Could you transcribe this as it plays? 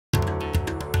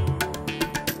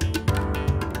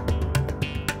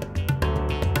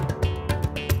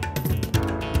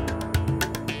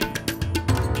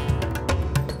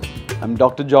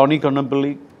Dr. Johny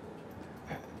Kannampilly,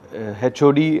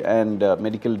 HOD and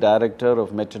Medical Director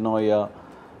of Metanoia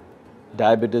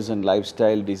Diabetes and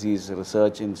Lifestyle Disease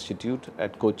Research Institute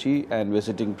at Kochi and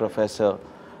Visiting Professor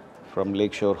from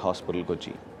Lakeshore Hospital,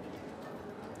 Kochi.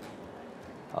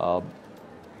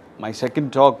 My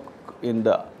second talk in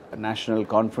the National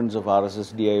Conference of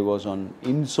RSSDI was on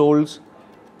insoles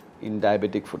in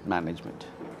diabetic foot management.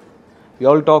 We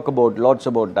all talk about lots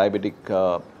about diabetic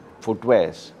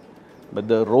footwears, but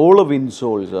the role of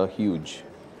insoles are huge.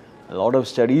 A lot of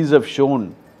studies have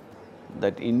shown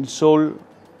that insole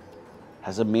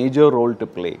has a major role to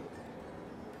play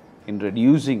in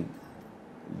reducing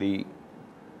the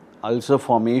ulcer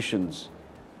formations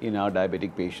in our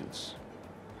diabetic patients.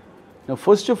 Now,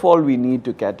 first of all, we need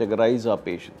to categorize our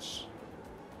patients.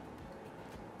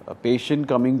 A patient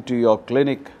coming to your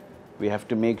clinic, we have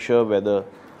to make sure whether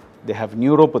they have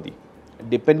neuropathy.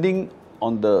 Depending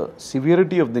on the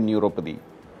severity of the neuropathy,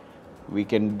 we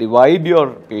can divide your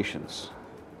patients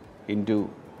into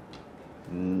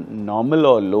normal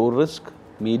or low risk,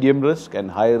 medium risk and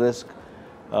high risk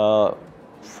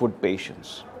foot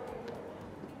patients.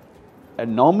 A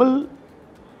normal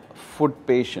foot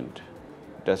patient,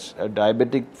 does a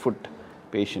diabetic foot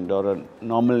patient or a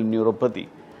normal neuropathy,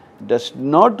 does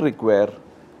not require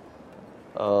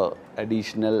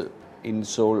additional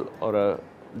insole or a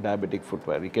diabetic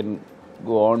footwear. He can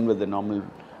go on with the normal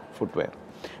footwear.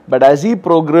 But as he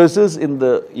progresses in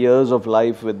the years of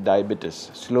life with diabetes,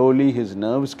 slowly his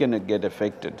nerves can get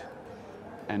affected,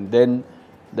 and then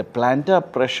the plantar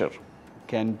pressure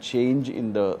can change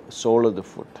in the sole of the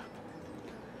foot.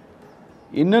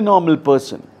 In a normal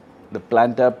person, the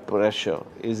plantar pressure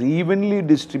is evenly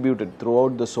distributed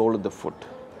throughout the sole of the foot,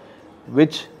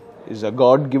 which is a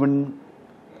God-given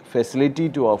facility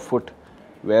to our foot,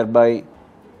 whereby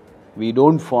we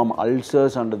don't form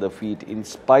ulcers under the feet in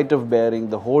spite of bearing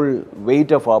the whole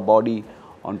weight of our body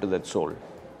onto that sole.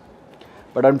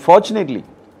 But unfortunately,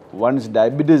 once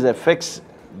diabetes affects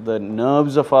the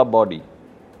nerves of our body,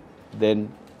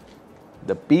 then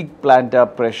the peak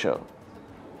plantar pressure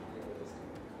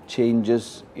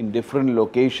changes in different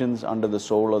locations under the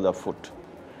sole of the foot.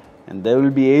 And there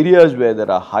will be areas where there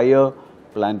are higher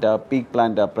peak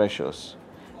plantar pressures.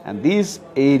 And these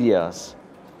areas,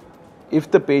 if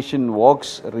the patient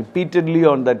walks repeatedly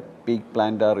on that peak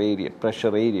plantar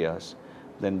pressure areas,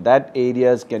 then that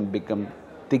areas can become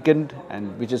thickened,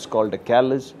 and which is called a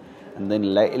callus, and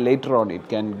then later on it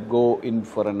can go in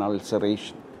for an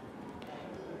ulceration.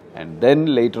 And then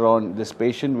later on this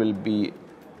patient will be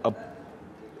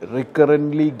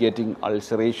recurrently getting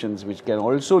ulcerations, which can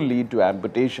also lead to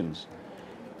amputations.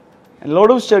 And a lot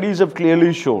of studies have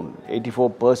clearly shown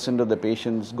 84% of the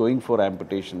patients going for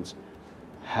amputations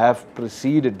have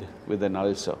proceeded with an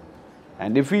ulcer.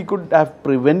 And if we could have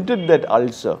prevented that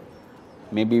ulcer,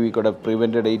 maybe we could have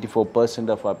prevented 84%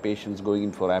 of our patients going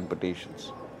in for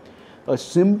amputations. A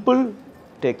simple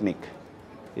technique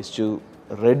is to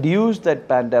reduce that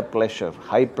plantar pressure,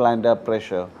 high plantar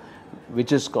pressure,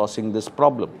 which is causing this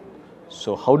problem.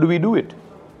 So how do we do it?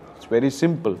 It's very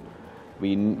simple.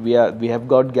 We have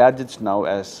got gadgets now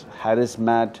as Harris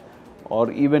mat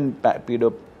or even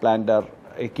pedoplantar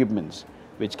equipments,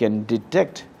 which can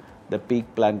detect the peak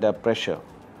plantar pressure.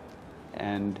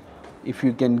 And if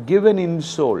you can give an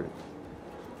insole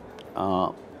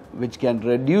which can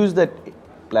reduce that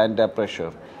plantar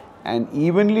pressure and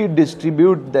evenly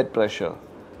distribute that pressure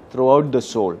throughout the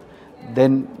sole,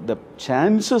 then the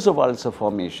chances of ulcer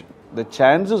formation, the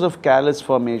chances of callus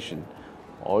formation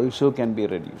also can be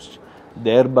reduced.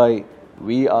 Thereby,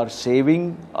 we are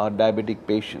saving our diabetic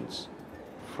patients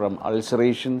from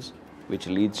ulcerations, which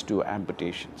leads to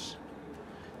amputations.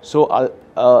 So,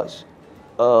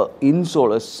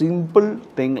 insole, a simple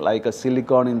thing like a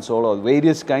silicone insole or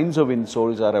various kinds of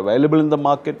insoles are available in the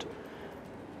market.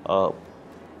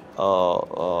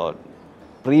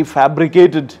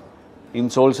 Prefabricated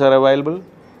insoles are available,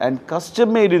 and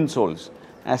custom-made insoles.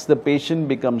 As the patient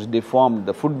becomes deformed,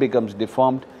 the foot becomes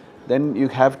deformed, then you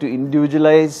have to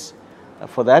individualize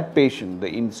for that patient the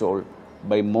insole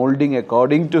by molding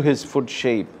according to his foot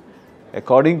shape.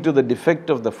 According to the defect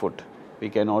of the foot, we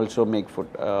can also make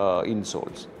foot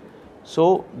insoles.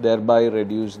 So, thereby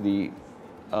reduce the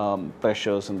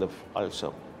pressures in the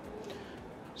ulcer.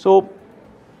 So,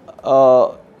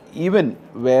 even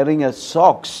wearing a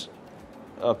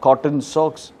cotton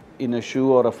socks in a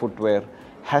shoe or a footwear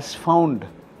has found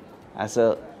as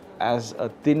a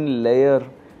thin layer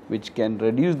which can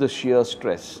reduce the shear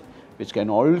stress, which can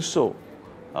also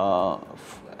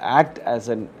act as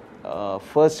an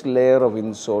first layer of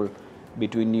insole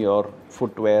between your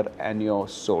footwear and your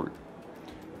sole.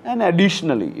 And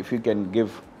additionally, if you can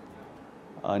give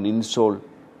an insole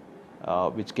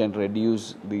which can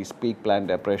reduce these peak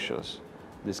plantar pressures,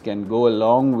 this can go a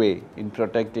long way in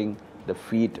protecting the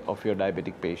feet of your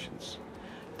diabetic patients.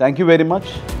 Thank you very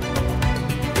much.